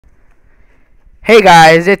Hey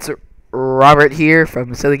guys, it's Robert here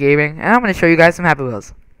from Silly Gaming, and I'm going to show you guys some Happy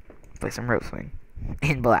Wheels. Play some rope swing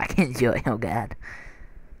in black. Enjoy. Oh god.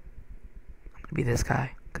 I'm going to be this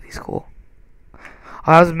guy, because he's cool. Oh,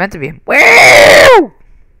 I was meant to be him. Woo!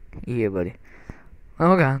 Yeah, buddy.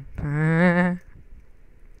 Oh god.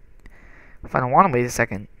 If I don't want to wait a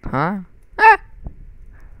second. Huh? Ah!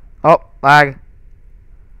 Oh, lag.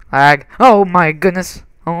 Lag. Oh my goodness.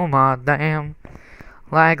 Oh my damn.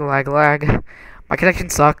 Lag. My connection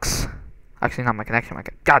sucks. Actually, not my connection.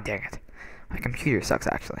 God dang it. My computer sucks,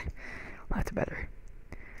 actually. That's better.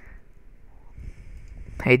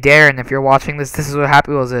 Hey, Darren, if you're watching this, this is what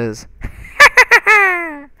Happy Wheels is.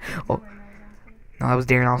 Oh. No, that was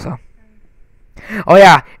Darren also. Oh,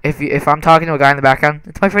 yeah. If I'm talking to a guy in the background,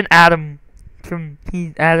 it's my friend Adam.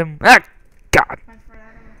 He's Adam. Ah, God.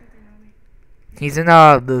 He's in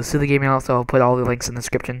the Silly Gaming also. I'll put all the links in the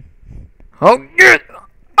description. Oh, yeah.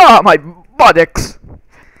 Ah, my buttocks.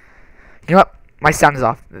 You know what? My sound is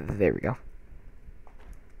off. There we go.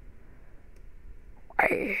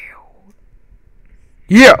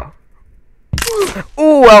 Yeah.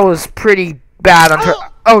 Ooh, that was pretty bad.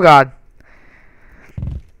 Oh god.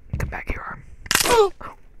 Come back here, arm.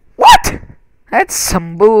 What? That's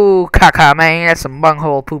some boo caca, man. That's some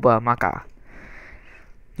bunghole poopa maca.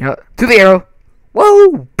 You know, to the arrow.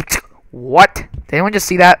 Whoa. What? Did anyone just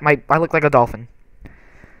see that? I look like a dolphin.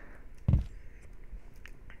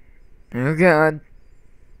 Oh god.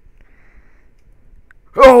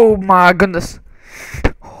 Oh my goodness.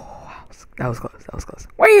 Oh, that was close.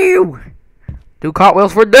 Woo! Do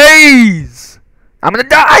cartwheels for days. I'm gonna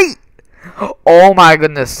die. Oh my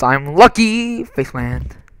goodness. I'm lucky. Face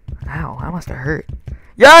plant. Ow, that must have hurt.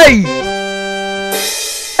 Yay!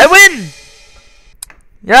 I win!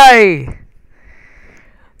 Yay!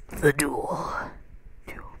 The duel.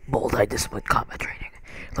 Multi-discipline combat training.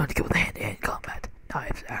 Learn to kill with hand-to-hand combat.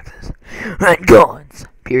 Knives, axes, and guns.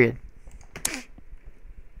 Period.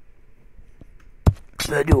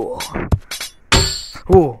 The duel.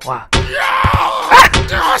 Ooh, wow.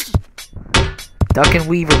 Ah! Duck and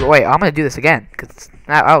weave. Wait, I'm gonna do this again because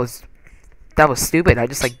that was stupid. I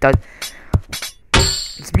just like done.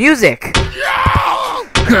 It's music.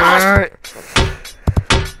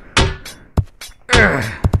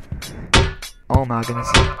 Oh my goodness.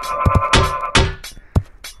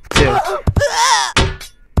 Two.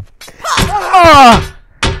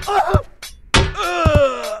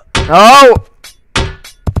 No!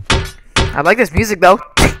 I like this music though.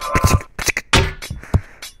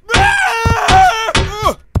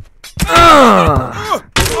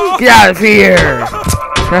 Get out of here!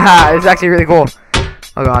 It's actually really cool.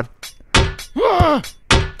 Oh god.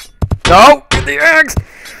 No! Get the axe!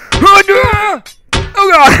 Oh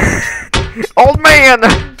god! Old man!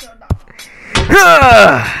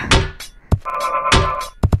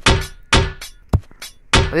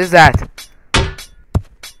 What is that?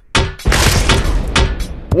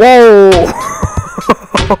 Whoa!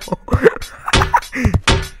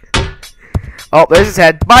 Oh, there's his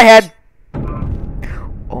head. My head!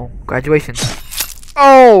 Oh, graduation.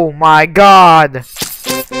 Oh my god!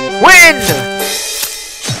 Win!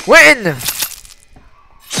 Win!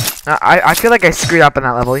 I feel like I screwed up on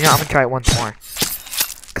that level. You know, I'm gonna try it once more.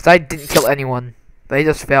 Because I didn't kill anyone. They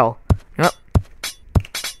just fell. Yep.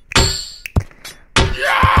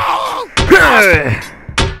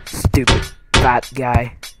 Stupid fat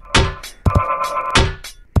guy.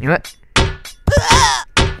 You know what?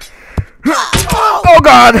 Oh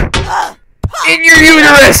god! In your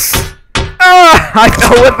uterus! Ah! I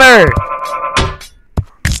fell with her!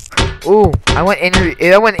 Ooh, I went in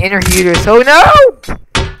her uterus. Oh no!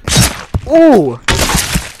 Ooh!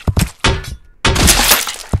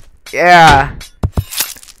 Yeah.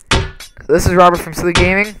 This is Robert from Silly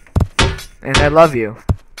Gaming, and I love you.